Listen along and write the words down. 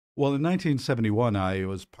Well, in 1971, I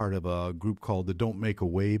was part of a group called the Don't Make a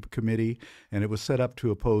Wave Committee, and it was set up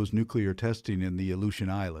to oppose nuclear testing in the Aleutian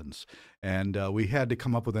Islands. And we had to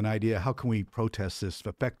come up with an idea: how can we protest this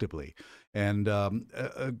effectively? And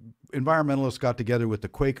environmentalists got together with the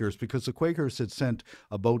Quakers because the Quakers had sent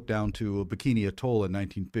a boat down to Bikini Atoll in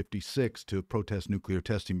 1956 to protest nuclear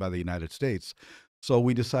testing by the United States. So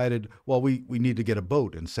we decided, well, we need to get a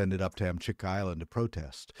boat and send it up to Amchitka Island to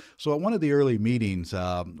protest. So at one of the early meetings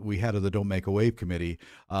we had of the Don't Make a Wave Committee,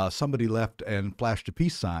 somebody left and flashed a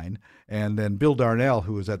peace sign. And then Bill Darnell,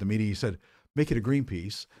 who was at the meeting, he said, make it a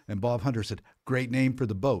Greenpeace. And Bob Hunter said, great name for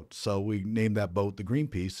the boat. So we named that boat the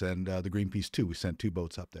Greenpeace, and the Greenpeace 2. We sent two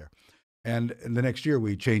boats up there. And the next year,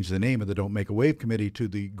 we changed the name of the Don't Make a Wave Committee to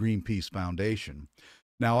the Greenpeace Foundation.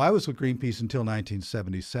 Now, I was with Greenpeace until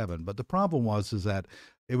 1977, but the problem is that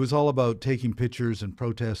it was all about taking pictures and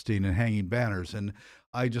protesting and hanging banners, and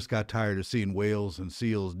I just got tired of seeing whales and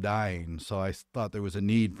seals dying, so I thought there was a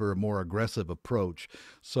need for a more aggressive approach.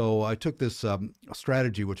 So I took this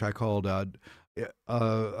strategy, which I called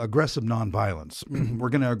aggressive nonviolence. We're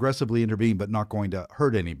going to aggressively intervene, but not going to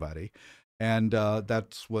hurt anybody. And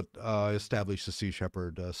that's what established the Sea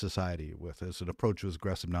Shepherd Society with as an approach to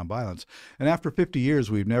aggressive nonviolence. And after 50 years,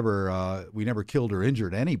 we never killed or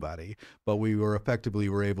injured anybody, but we were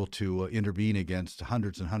able to intervene against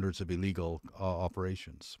hundreds and hundreds of illegal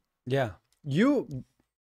operations. Yeah, you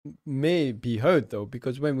may be hurt though,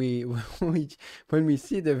 because when we when we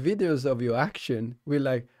see the videos of your action,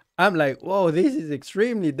 I'm like, whoa, this is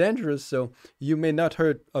extremely dangerous. So you may not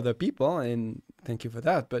hurt other people, and thank you for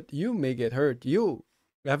that, but you may get hurt.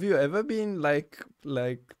 Have you ever been like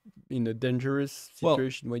in a dangerous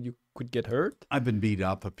situation where you could get hurt? I've been beat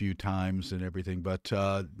up a few times and everything, but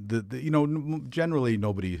generally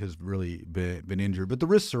nobody has really been injured. But the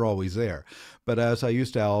risks are always there. But as I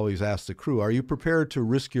used to always ask the crew, are you prepared to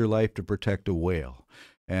risk your life to protect a whale?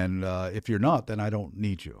 And if you're not, then I don't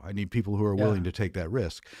need you. I need people who are willing to take that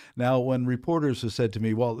risk. Now, when reporters have said to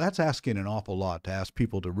me, well, that's asking an awful lot to ask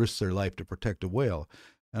people to risk their life to protect a whale.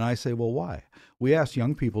 And I say, well, why? We ask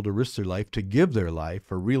young people to risk their life, to give their life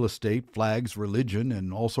for real estate, flags, religion,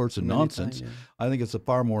 and all sorts of nonsense. I think it's a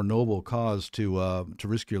far more noble cause to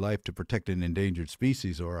risk your life to protect an endangered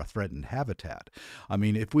species or a threatened habitat. I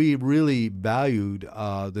mean, if we really valued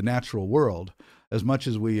the natural world as much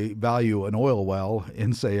as we value an oil well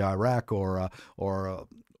in, say, Iraq or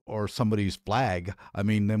somebody's flag, I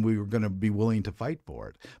mean, then we were going to be willing to fight for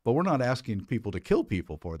it. But we're not asking people to kill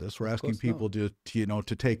people for this. We're asking people to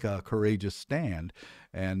take a courageous stand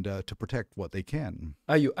and to protect what they can.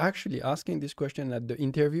 Are you actually asking this question at the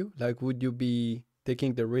interview? Like, would you be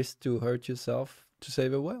taking the risk to hurt yourself to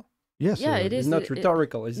save a whale? Yes, yeah, it is. It's not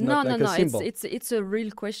rhetorical. It's not like a symbol. It's a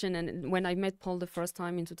real question. And when I met Paul the first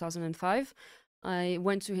time in 2005, I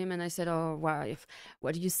went to him and I said, "Oh, wow,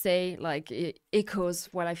 what you say like it echoes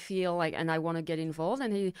what I feel like, and I want to get involved."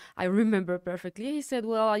 And I remember perfectly. He said,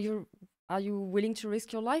 "Well, are you willing to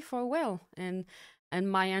risk your life for a whale?" And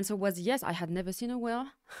my answer was yes. I had never seen a whale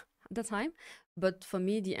at the time, but for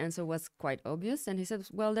me the answer was quite obvious. And he said,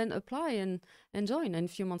 "Well, then apply and join." And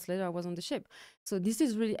a few months later, I was on the ship. So this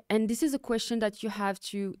is a question that you have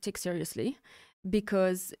to take seriously,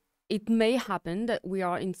 because it may happen that we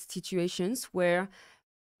are in situations where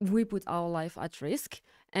we put our life at risk,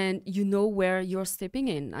 and you know where you're stepping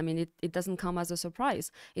in. I mean, it doesn't come as a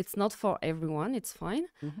surprise. It's not for everyone, it's fine.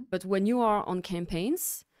 But when you are on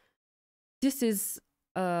campaigns, this is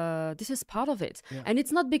part of it. Yeah. And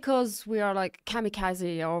it's not because we are like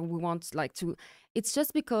kamikaze or we want like to, it's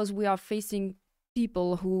just because we are facing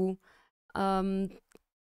people who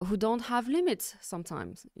don't have limits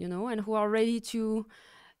sometimes, and who are ready to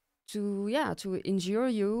injure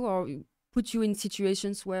you or put you in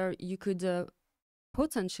situations where you could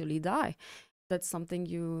potentially die. That's something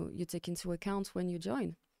you take into account when you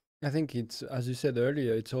join. I think it's, as you said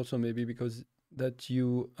earlier, it's also maybe because that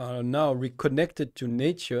you are now reconnected to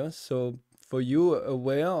nature. So for you, a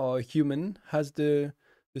whale or a human has the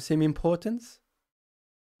same importance?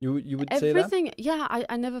 You would say that? Everything, yeah.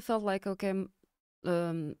 I never felt like, okay,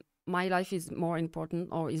 my life is more important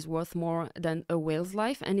or is worth more than a whale's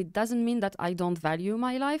life. And it doesn't mean that I don't value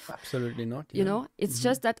my life. Absolutely not. Yeah. It's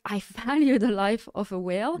just that I value the life of a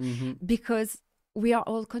whale because we are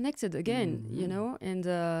all connected again,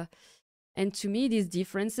 and to me, these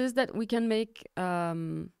differences that we can make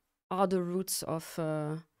are the roots of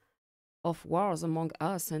wars among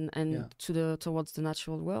us and towards the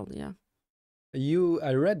natural world. Yeah.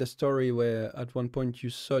 I read a story where at one point you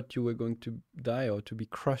thought you were going to die or to be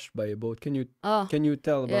crushed by a boat. Can you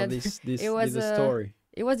tell about this story?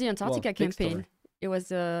 It was the Antarctica campaign. It was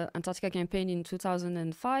the Antarctica campaign in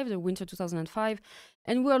 2005, the winter 2005,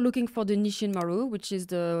 and we were looking for the Nishin Maru, which is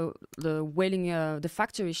the whaling, the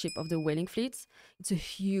factory ship of the whaling fleet. It's a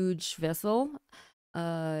huge vessel.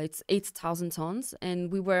 It's 8,000 tons,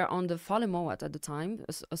 and we were on the Fallemort at the time,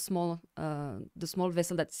 a small, the small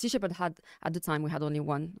vessel that Sea Shepherd had at the time. We had only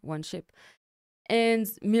one ship. And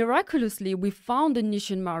miraculously, we found the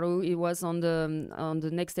Nishin Maru. It was on the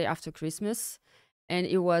next day after Christmas, and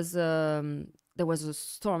it was there was a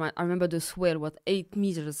storm. I remember the swell was 8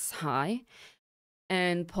 meters high,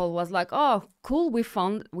 and Paul was like, "Oh, cool! We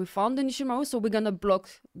found the Nishin Maru, so we're gonna block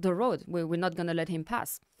the road. We're not gonna let him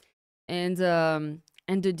pass." And the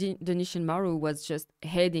Nishin Maru was just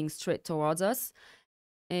heading straight towards us,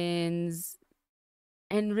 and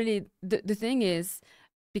really the thing is,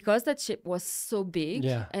 because that ship was so big,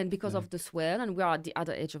 and because of the swell, and we are at the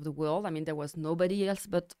other edge of the world, I mean, there was nobody else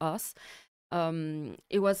but us,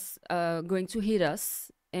 it was going to hit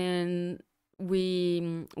us, and we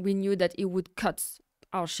knew that it would cut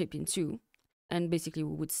our ship in two, and basically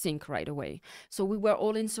we would sink right away. So we were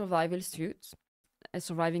all in surviving suits,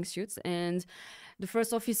 and the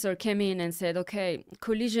first officer came in and said, "Okay,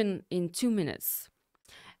 collision in 2 minutes."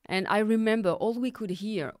 And I remember all we could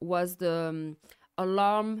hear was the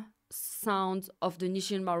alarm sound of the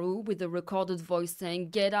Nishin Maru with the recorded voice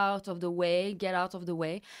saying, "Get out of the way, get out of the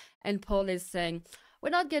way." And Paul is saying,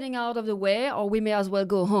 "We're not getting out of the way, or we may as well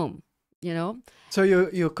go home," you know? So you're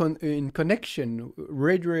in connection,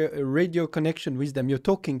 radio connection with them. You're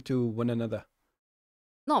talking to one another.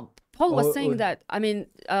 No, Paul was saying that. I mean,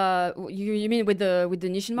 you mean with the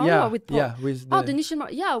Nishin Maru or with Paul? Yeah, with the... Oh, the Nishin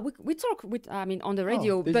Maru. Yeah, we talk with. I mean, on the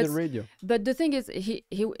radio. Oh, but the radio. But the thing is,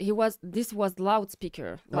 he was. This was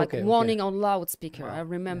loudspeaker, like warning on loudspeaker. Wow. I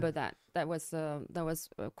remember that. That was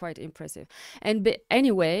quite impressive. And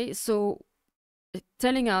anyway, so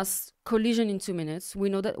telling us collision in 2 minutes, we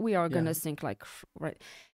know that we are gonna sink, like, right.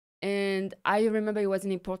 And I remember it was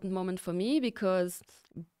an important moment for me because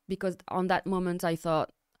on that moment I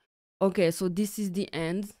thought, okay, so this is the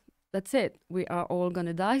end. That's it. We are all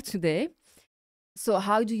gonna die today. So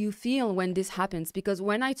how do you feel when this happens? Because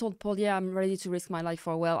when I told Paul, yeah, I'm ready to risk my life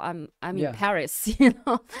for, well, I'm in Paris, you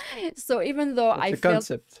know. So even though I felt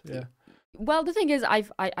concept, well, the thing is,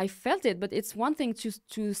 I felt it, but it's one thing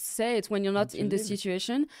to say it when you're not in the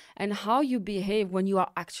situation, and how you behave when you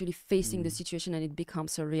are actually facing the situation and it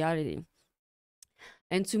becomes a reality.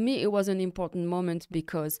 And to me, it was an important moment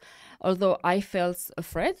because although I felt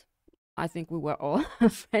afraid, I think we were all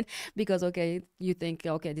afraid because, okay, you think,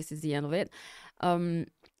 okay, this is the end of it.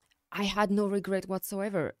 I had no regret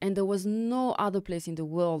whatsoever. And there was no other place in the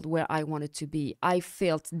world where I wanted to be. I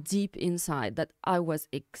felt deep inside that I was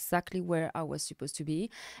exactly where I was supposed to be.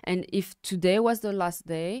 And if today was the last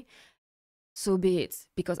day, so be it,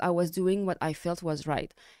 because I was doing what I felt was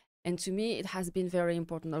right. And to me, it has been very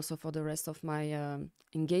important also for the rest of my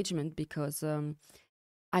engagement because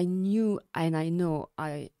I knew and I know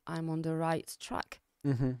I'm on the right track.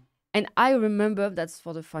 Mm-hmm. And I remember, that's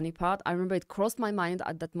for the funny part, I remember it crossed my mind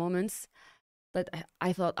at that moment that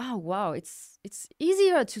I thought, oh, wow, it's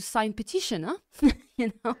easier to sign petition, huh?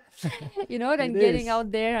 you know, than getting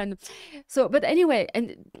out there. And so, but anyway,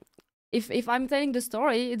 and if I'm telling the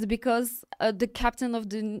story, it's because the captain of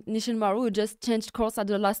the Nishin Maru just changed course at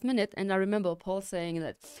the last minute. And I remember Paul saying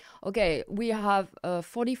that, okay, we have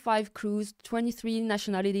 45 crews, 23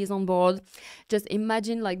 nationalities on board. Just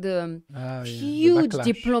imagine like the huge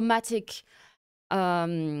diplomatic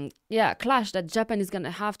clash that Japan is going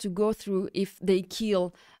to have to go through if they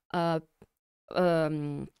kill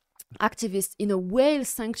activists in a whale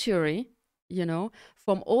sanctuary, you know,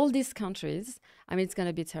 from all these countries. I mean, it's going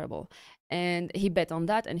to be terrible. And he bet on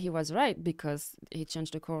that, and he was right because he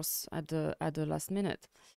changed the course at the last minute.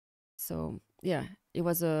 So yeah, it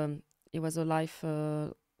was a life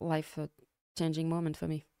changing moment for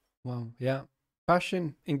me. Wow, yeah,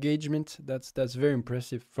 passion, engagement. That's very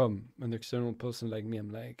impressive from an external person like me. I'm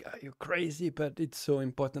like, are you crazy? But it's so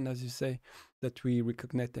important, as you say, that we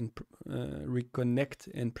reconnect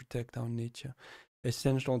and protect our nature.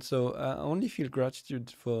 Essential. So I only feel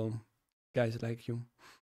gratitude for guys like you,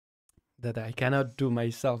 that I cannot do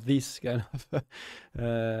myself this kind of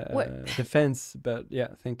defense. But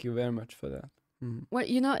yeah, thank you very much for that. Mm. Well,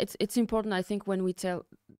 you know, it's important, I think, when we tell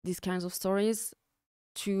these kinds of stories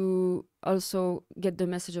to also get the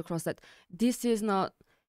message across that this is not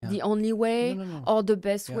the only way or the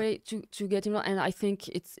best way to get involved. And I think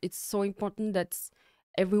it's so important that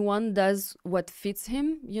everyone does what fits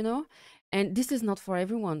him, you know. And this is not for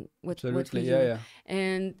everyone. What we Absolutely, do. yeah.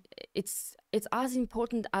 And it's as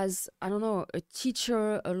important as, I don't know, a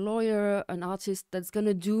teacher, a lawyer, an artist that's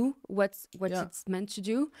gonna do what it's meant to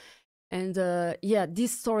do. And yeah,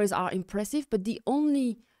 these stories are impressive, but the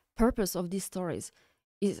only purpose of these stories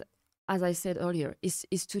is, as I said earlier,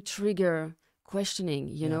 is to trigger questioning,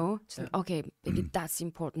 you know, to think, okay, maybe that's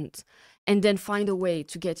important, and then find a way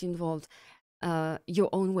to get involved your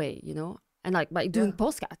own way, you know. And like by doing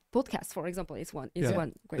podcasts, for example, is one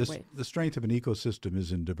great way. The strength of an ecosystem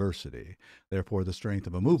is in diversity. Therefore, the strength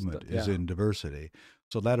of a movement is in diversity.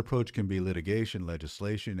 So that approach can be litigation,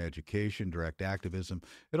 legislation, education, direct activism.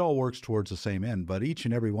 It all works towards the same end. But each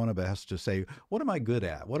and every one of us has to say, what am I good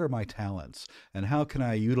at? What are my talents? And how can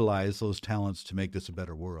I utilize those talents to make this a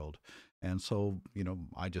better world? And so, you know,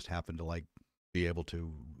 I just happen to like be able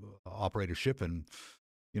to operate a ship and,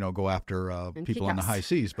 you know, go after people on the high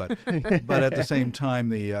seas, but at the same time,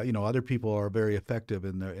 the you know, other people are very effective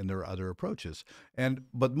in their other approaches.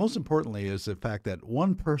 But most importantly is the fact that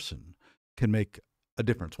one person can make a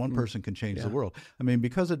difference. One person can change the world. I mean,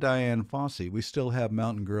 because of Diane Fossey, we still have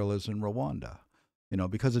mountain gorillas in Rwanda. You know,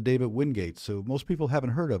 because of David Wingate, so most people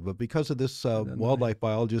haven't heard of, but because of this wildlife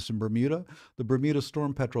biologist in Bermuda, the Bermuda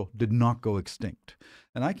storm petrel did not go extinct.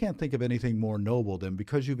 And I can't think of anything more noble than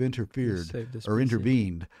because you've interfered or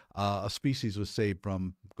intervened, a species was saved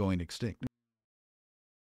from going extinct.